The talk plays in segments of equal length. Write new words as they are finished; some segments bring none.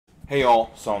Hey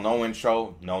y'all, so no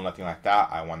intro, no nothing like that.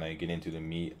 I want to get into the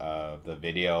meat of the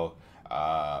video.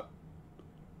 Uh,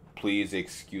 Please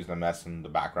excuse the mess in the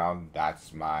background.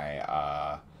 That's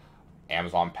my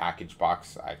Amazon package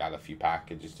box. I got a few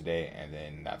packages today, and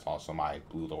then that's also my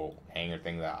blue little hanger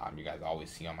thing that you guys always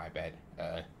see on my bed.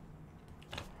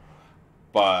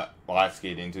 But let's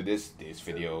get into this. This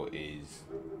video is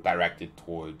directed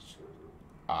towards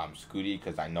Scootie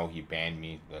because I know he banned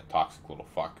me, the toxic little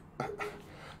fuck.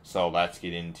 So let's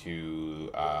get into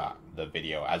the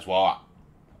video as well.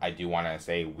 I do want to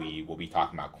say we will be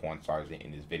talking about corn stars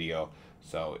in this video.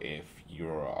 So if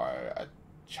you're a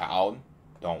child,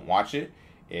 don't watch it.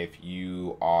 If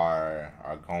you are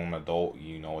a grown adult,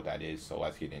 you know what that is. So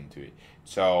let's get into it.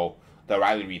 So the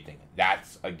Riley Reid thing,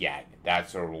 that's a gag.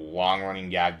 That's a long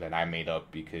running gag that I made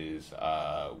up because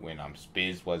when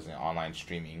Spiz was in online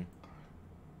streaming,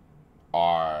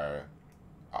 our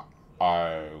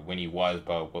when he was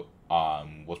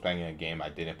playing a game I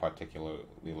didn't particularly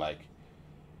like.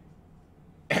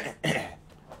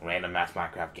 Random mass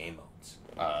Minecraft game modes.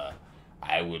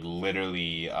 I would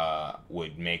literally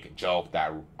would make a joke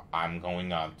that I'm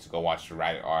going to go watch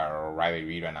Riley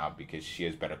Reid right now because she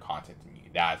has better content than me.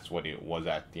 That's what it was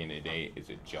at the end of the day.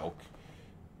 It's a joke,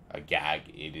 a gag.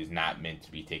 It is not meant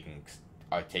to be taken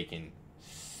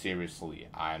seriously.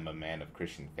 I'm a man of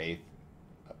Christian faith.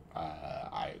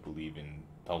 I believe in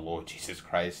the Lord Jesus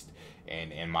Christ,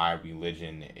 and in my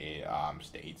religion it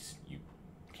states you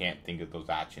can't think of those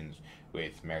actions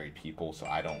with married people, so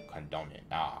I don't condone it.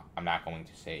 Now, I'm not going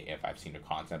to say if I've seen her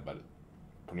content, but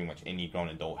pretty much any grown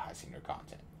adult has seen her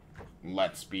content.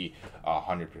 Let's be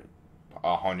 100%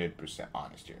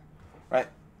 honest here, right?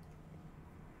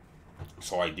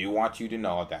 So I do want you to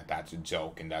know that that's a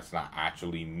joke, and that's not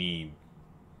actually me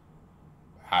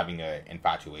having an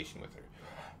infatuation with her.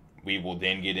 We will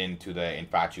then get into the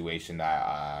infatuation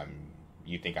that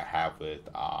you think I have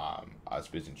with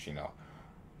Spiz and Chino.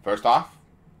 First off,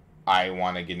 I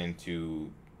want to get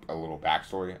into a little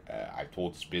backstory. I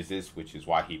told Spiz this, which is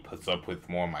why he puts up with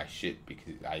more of my shit,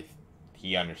 because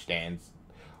he understands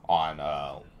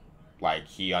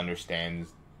he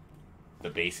understands the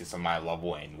basis of my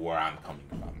level and where I'm coming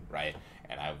from, right?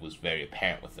 And I was very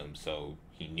apparent with him, so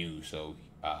he knew, so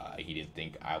he didn't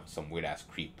think I was some weird ass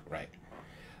creep, right?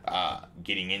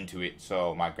 Getting into it,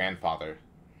 so my grandfather,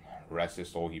 rest his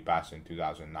soul, he passed in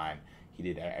 2009. He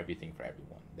did everything for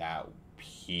everyone. That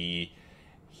he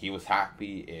was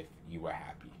happy if you were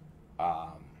happy.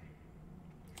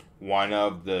 One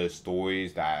of the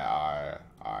stories that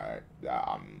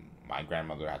my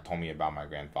grandmother had told me about my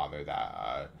grandfather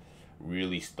that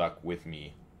really stuck with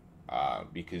me,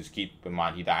 because keep in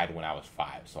mind he died when I was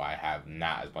 5, so I have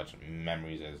not as much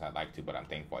memories as I'd like to, but I'm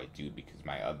thankful I do, because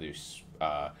my other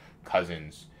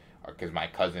cousins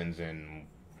and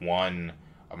one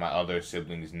of my other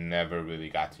siblings never really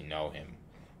got to know him.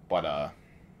 But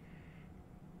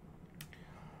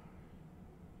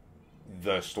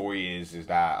the story is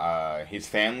that his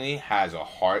family has a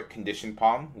heart condition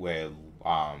problem where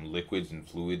liquids and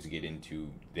fluids get into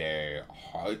their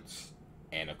hearts,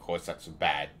 and of course that's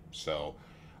bad. So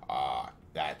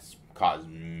that's caused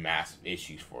massive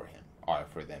issues for him, or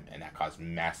for them, and that caused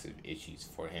massive issues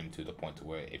for him to the point to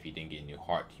where if he didn't get a new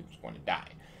heart, he was going to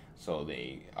die. So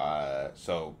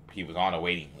so he was on a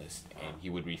waiting list, and he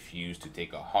would refuse to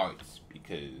take a heart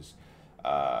because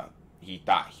he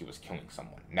thought he was killing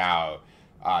someone. Now,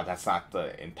 that's not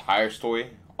the entire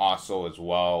story. Also, as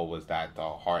well, was that the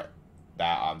heart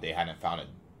that they hadn't found a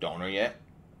donor yet.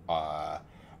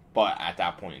 But at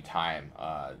that point in time,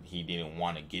 he didn't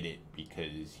want to get it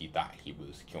because he thought he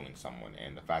was killing someone.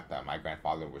 And the fact that my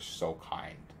grandfather was so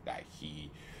kind that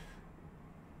he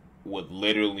would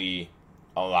literally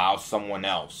allow someone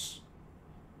else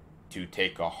to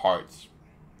take a heart,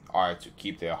 or to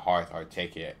keep their heart, or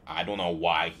take it. I don't know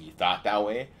why he thought that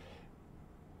way.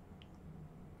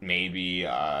 Maybe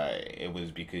it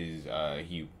was because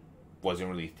he wasn't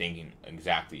really thinking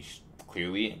exactly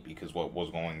clearly, because what was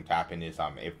going to happen is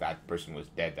if that person was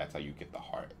dead, that's how you get the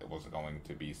heart. It wasn't going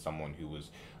to be someone who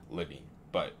was living.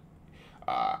 But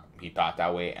he thought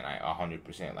that way, and I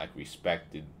 100%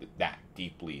 respected that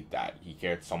deeply, that he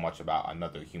cared so much about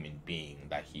another human being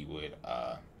that he would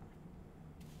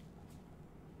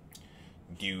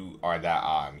do, or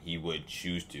that he would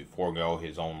choose to forego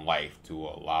his own life to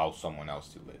allow someone else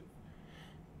to live.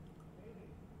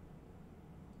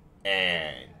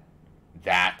 And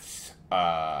that's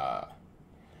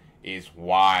is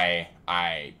why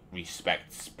I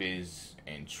respect Spiz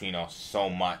and Trino so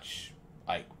much,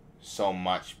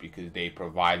 because they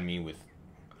provide me with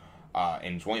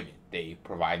enjoyment. They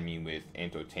provide me with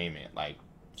entertainment. Like,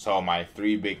 So my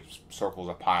three big circles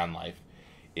of pie in life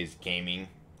is gaming,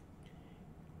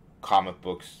 comic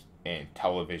books, and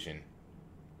television.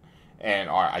 And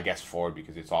or I guess four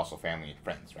because it's also family and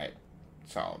friends, right?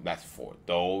 So that's four.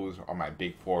 Those are my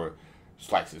big four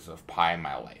slices of pie in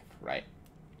my life, right?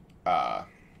 Uh,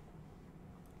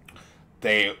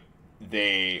 they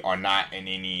they are not in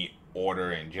any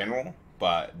order in general,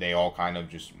 but they all kind of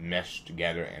just mesh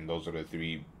together, and those are the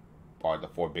three are the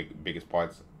four biggest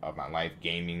parts of my life.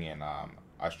 Gaming and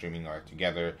streaming are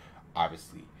together,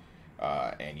 obviously,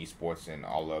 and esports and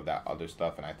all of that other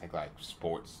stuff. And I think like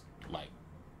sports, like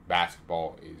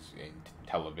basketball, is in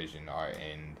television or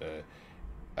in the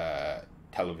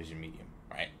television medium,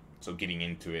 right? So getting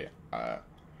into it,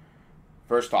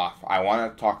 first off, I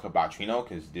want to talk about Trino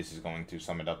because this is going to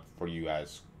sum it up for you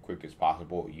as quick as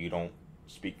possible. You don't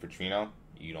speak for Trino.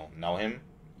 You don't know him.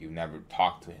 You never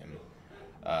talked to him.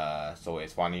 So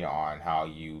it's funny on how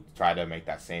you try to make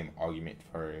that same argument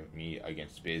for me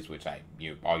against Spiz, which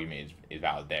your argument is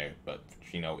valid there, but for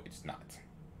Trino, it's not.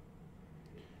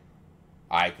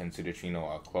 I consider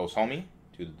Trino a close homie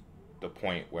to the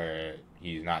point where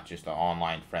he's not just an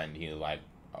online friend. He's like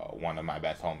one of my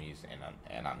best homies,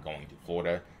 and I'm going to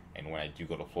Florida. And when I do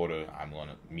go to Florida, I'm going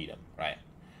to meet him, right?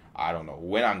 I don't know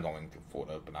when I'm going to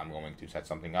Florida, but I'm going to set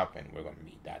something up, and we're going to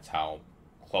meet. That's how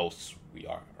close we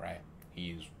are, right?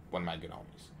 He's one of my good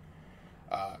homies.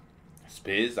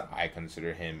 Spiz, I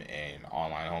consider him an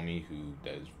online homie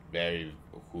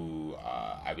who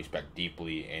I respect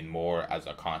deeply and more as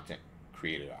a content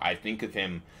creator. I think of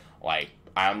him like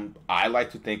I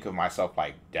like to think of myself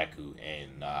like Deku,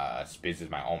 and Spiz is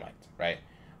my All Might, right?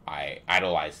 I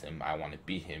idolize him. I want to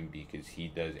be him because he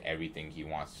does everything he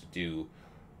wants to do.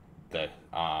 The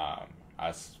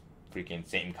us freaking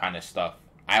same kind of stuff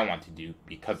I want to do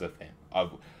because of him.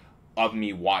 Of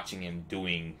me watching him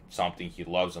doing something he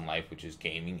loves in life, which is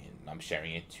gaming, and I'm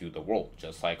sharing it to the world.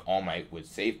 Just like All Might would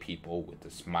save people with a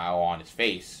smile on his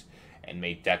face and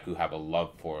make Deku have a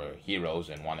love for heroes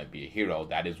and want to be a hero.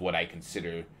 That is what I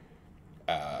consider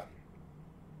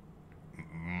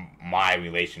my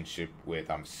relationship with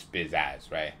Spiz as,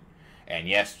 right? And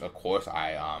yes, of course,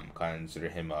 I consider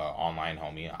him an online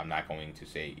homie. I'm not going to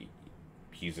say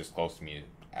he's as close to me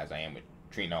as I am with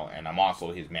Trino, and I'm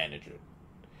also his manager.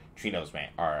 Trino's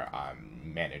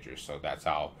manager, so that's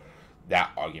how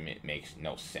that argument makes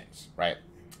no sense, right?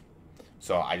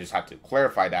 So I just have to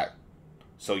clarify that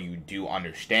so you do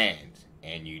understand,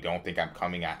 and you don't think I'm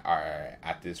coming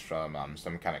at this from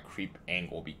some kind of creep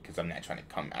angle, because I'm not trying to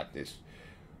come at this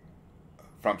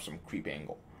from some creep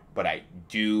angle. But I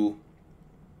do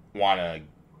want to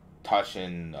touch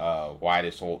in why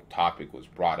this whole topic was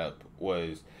brought up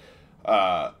was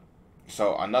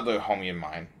so another homie of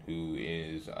mine who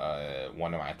is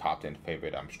one of my top 10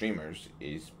 favorite streamers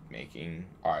is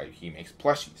he makes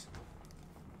plushies.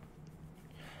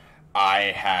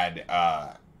 I had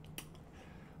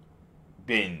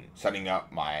been setting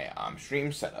up my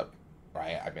stream setup,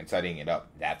 right? I've been setting it up.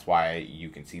 That's why you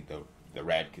can see the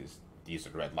red, because these are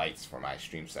the red lights for my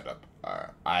stream setup.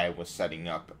 I was setting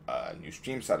up a new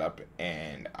stream setup,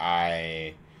 and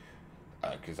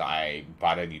because I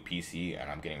bought a new PC and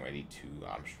I'm getting ready to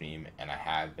stream, and I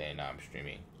have been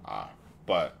streaming.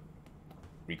 But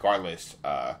regardless,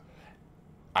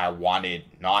 I wanted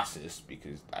Gnosis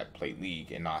because I played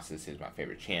League, and Gnosis is my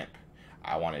favorite champ.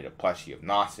 I wanted a plushie of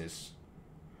Gnosis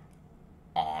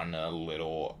on a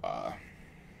little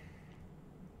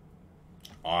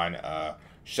on a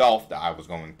shelf that I was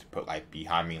going to put like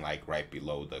behind me, like right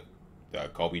below the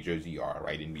Kobe jersey, or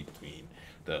right in between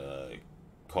the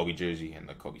Kobe jersey and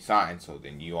the Kobe sign, so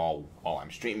then you all, while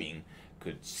I'm streaming,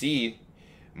 could see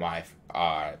my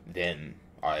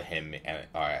him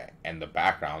and the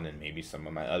background, and maybe some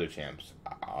of my other champs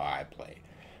I play.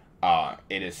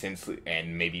 It essentially,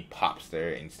 and maybe Pops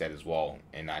there instead as well,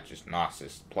 and not just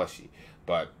Gnosis plushie.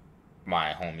 But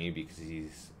my homie, because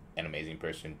he's an amazing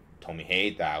person, told me, hey,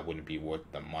 that wouldn't be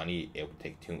worth the money. It would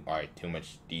take too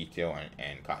much detail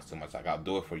and cost too much. Like, I'll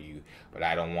do it for you, but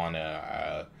I don't want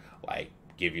to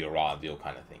give you a raw deal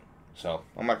kind of thing. So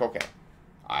I'm like, okay,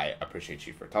 I appreciate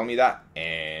you for telling me that.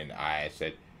 And I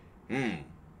said,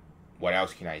 what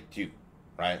else can I do,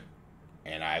 right?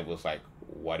 And I was like,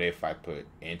 what if I put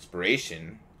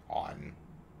inspiration on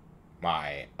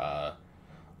my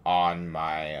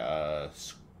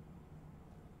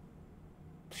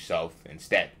shelf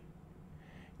instead?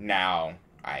 Now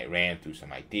I ran through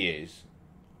some ideas.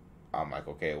 I'm like,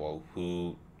 okay, well,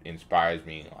 who inspires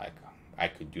me? Like, I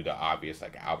could do the obvious,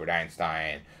 like Albert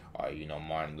Einstein or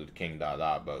Martin Luther King,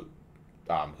 but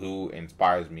who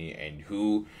inspires me, and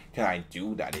who can I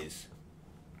do that is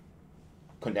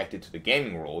connected to the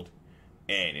gaming world,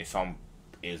 and it's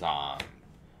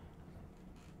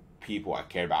people I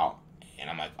care about, and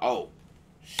I'm like, oh,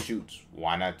 shoot,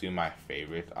 why not do my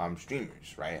favorite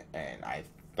streamers, right? And I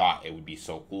thought it would be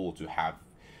so cool to have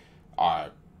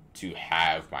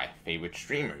my favorite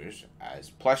streamers as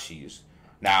plushies.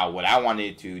 Now, what I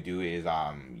wanted to do is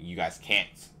you guys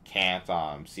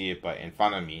can't see it, but in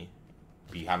front of me,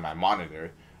 behind my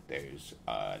monitor, there's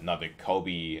another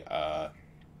Kobe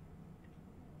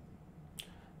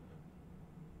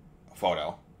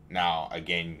photo. Now,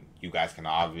 again, you guys can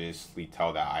obviously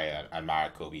tell that I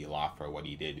admire Kobe a lot for what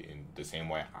he did in the same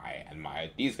way I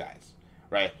admired these guys,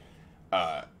 right?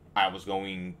 I was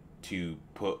going to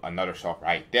put another shelf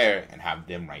right there and have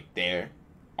them right there,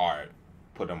 or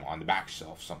put them on the back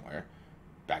shelf somewhere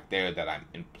back there that I'm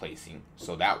in placing,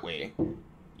 so that way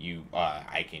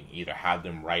I can either have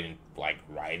them right in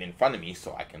front of me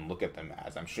so I can look at them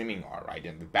as I'm streaming, or right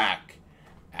in the back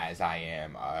as I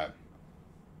am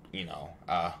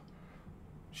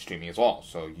streaming as well,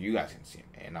 so you guys can see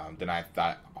them. And then I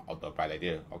thought of the bright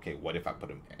idea, okay, what if I put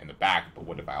them in the back, but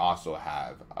what if I also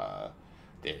have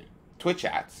their Twitch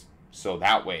ads, so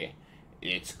that way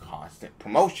it's constant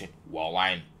promotion while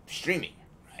I'm streaming,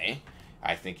 right?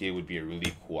 I think it would be a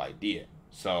really cool idea.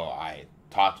 So I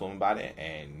talked to him about it,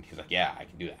 and he's like, yeah, I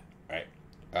can do that, right?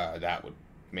 That would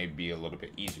maybe be a little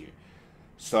bit easier.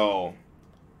 So,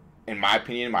 in my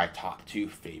opinion, my top two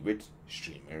favorite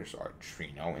streamers are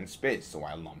Trino and Spiz, so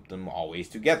I lumped them always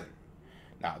together.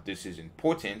 Now, this is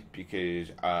important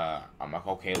because I'm like,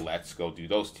 okay, let's go do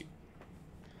those two.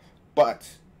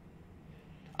 But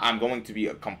I'm going to be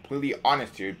completely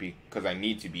honest here because I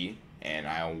need to be, and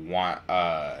I want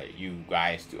you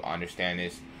guys to understand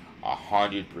this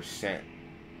 100%.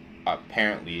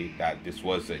 Apparently, that this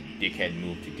was a dickhead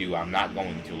move to do. I'm not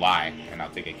going to lie, and I'll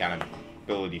take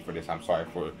accountability for this. I'm sorry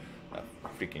for a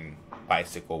freaking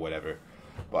bicycle, whatever.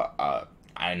 But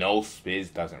I know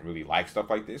Spiz doesn't really like stuff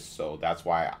like this, so that's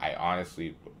why I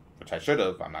honestly, which I should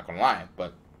have, I'm not going to lie,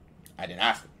 but I didn't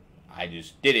ask him. I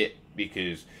just did it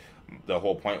because the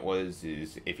whole point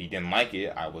is if he didn't like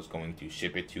it, I was going to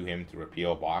ship it to him through a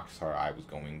PO box, or I was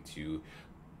going to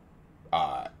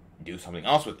do something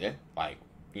else with it, like,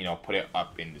 put it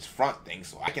up in this front thing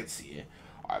so I can see it,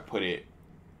 or put it,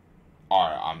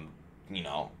 or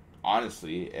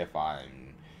honestly, if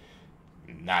I'm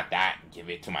not that, give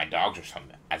it to my dogs or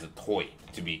something as a toy,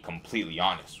 to be completely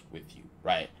honest with you,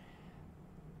 right?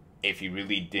 If he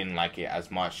really didn't like it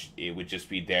as much, it would just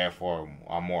be there for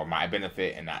more my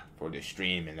benefit and not for the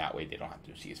stream, and that way they don't have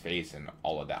to see his face and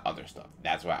all of that other stuff.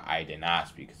 That's why I didn't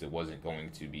ask, because it wasn't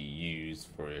going to be used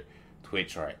for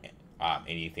Twitch or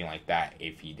anything like that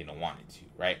if he didn't want it to,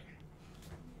 right?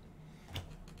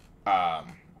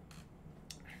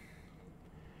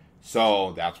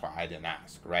 So that's why I didn't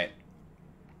ask, right?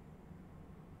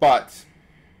 But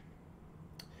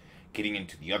getting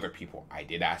into the other people, I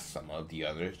did ask some of the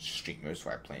other streamers who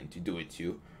I plan to do it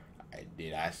to. I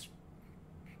did ask,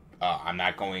 I'm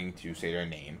not going to say their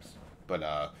names,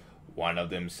 but one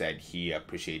of them said he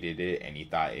appreciated it and he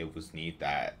thought it was neat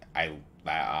that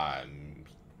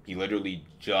he literally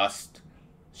just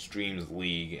streams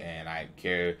League, and I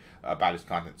care about his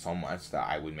content so much that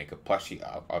I would make a plushie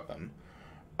of him.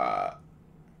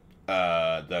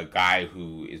 The guy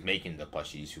who is making the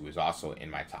plushies, who is also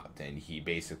in my top 10, he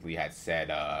basically had said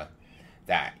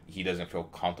that he doesn't feel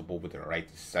comfortable with it right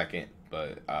this second,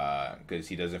 but because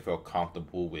he doesn't feel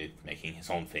comfortable with making his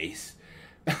own face.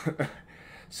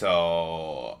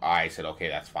 So I said, okay,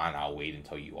 that's fine, I'll wait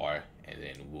until you are, and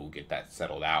then we'll get that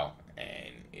settled out,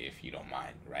 and if you don't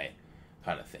mind, right,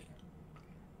 kind of thing,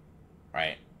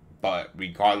 right? But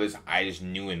regardless, I just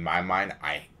knew in my mind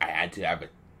I had to have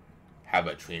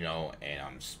a Trino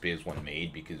and Spiz one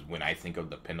made, because when I think of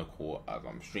the pinnacle of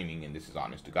streaming, and this is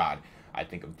honest to God, I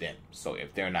think of them. So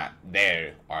if they're not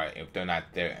there, or if they're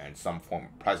not there in some form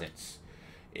of presence,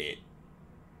 it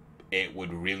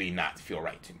would really not feel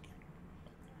right to me,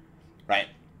 right?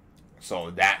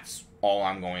 So that's all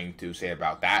I'm going to say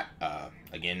about that.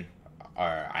 Again,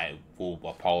 I will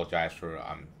apologize for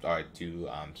to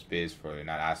Spiz for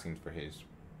not asking for his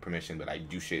permission, but I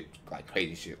do shit like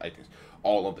crazy shit like this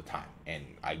all of the time, and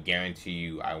I guarantee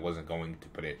you I wasn't going to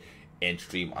put it in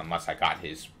stream unless I got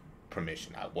his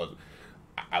permission.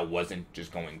 I wasn't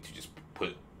just going to just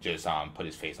put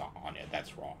his face on it.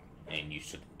 That's wrong, and you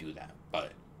shouldn't do that.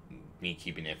 But me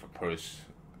keeping it for purse,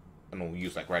 I'm gonna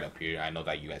use like right up here. I know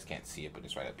that you guys can't see it, but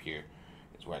it's right up here.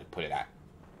 Is where I put it at.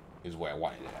 Is where I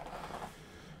wanted it at.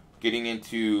 Getting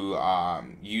into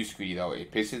you, Scootie, though,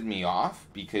 it pisses me off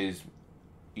because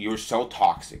you're so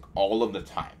toxic all of the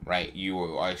time, right? You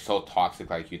are so toxic.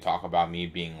 Like, you talk about me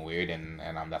being weird, and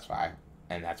that's why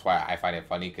I find it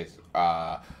funny, because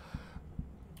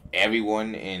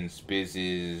everyone in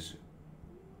Spiz's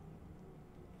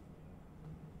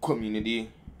community,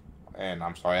 and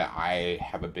I'm sorry, I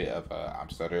have a bit of a I'm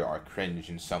stutter or cringe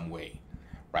in some way,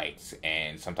 right?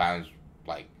 And sometimes,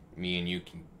 like, me and you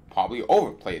can probably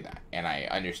overplay that, and I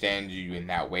understand you in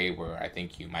that way, where I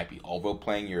think you might be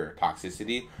overplaying your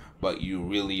toxicity, but you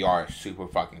really are super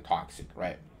fucking toxic,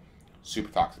 right?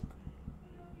 Super toxic.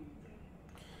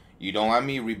 You don't let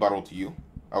me rebuttal to you.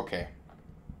 Okay.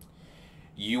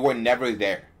 You were never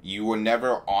there. You were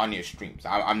never on your streams.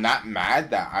 I'm not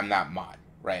mad that I'm not mod,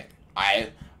 right?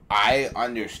 I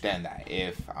understand that.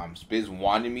 If Spiz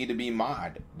wanted me to be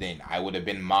mod, then I would have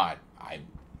been mod. I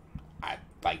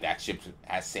like, that ship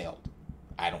has sailed.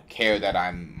 I don't care that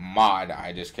I'm mod.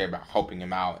 I just care about helping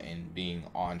him out and being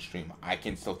on stream. I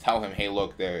can still tell him, hey,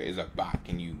 look, there is a bot.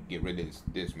 Can you get rid of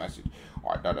this message?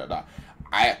 Or da da da.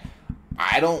 I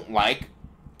don't like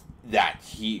that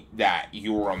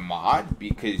you're a mod,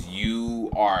 because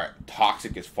you are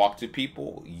toxic as fuck to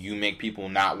people. You make people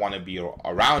not want to be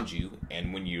around you,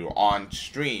 and when you're on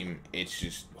stream, it's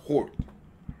just horrid.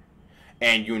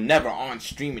 And you're never on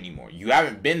stream anymore. You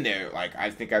haven't been there. Like,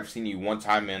 I think I've seen you one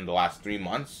time in the last 3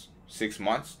 months, 6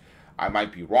 months. I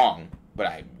might be wrong, but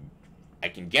I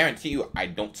can guarantee you I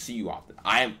don't see you often.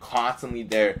 I am constantly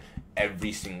there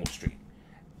every single stream.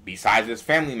 Besides his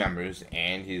family members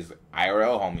and his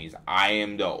IRL homies, I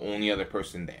am the only other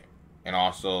person there. And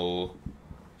also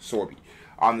Sorby.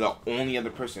 I'm the only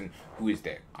other person who is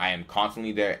there. I am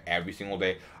constantly there every single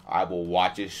day. I will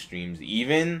watch his streams.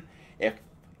 Even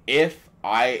if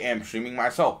I am streaming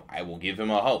myself, I will give him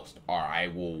a host, or I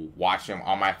will watch him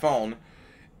on my phone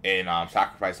in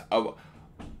sacrifice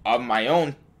of my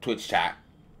own Twitch chat,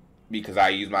 because I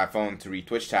use my phone to read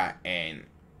Twitch chat, and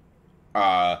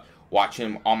watch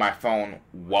him on my phone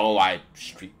while I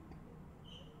stream.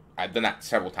 I've done that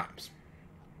several times.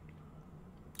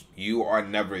 You are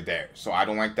never there. So I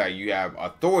don't like that you have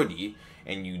authority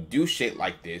and you do shit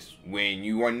like this when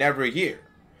you are never here.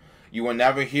 You were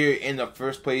never here in the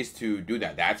first place to do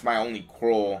that. That's my only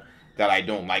quarrel that I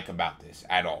don't like about this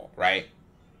at all, right?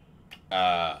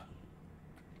 That's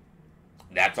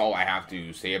all I have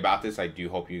to say about this. I do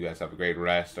hope you guys have a great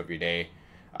rest of your day.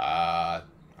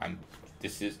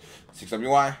 This is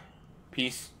 6WY.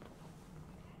 Peace.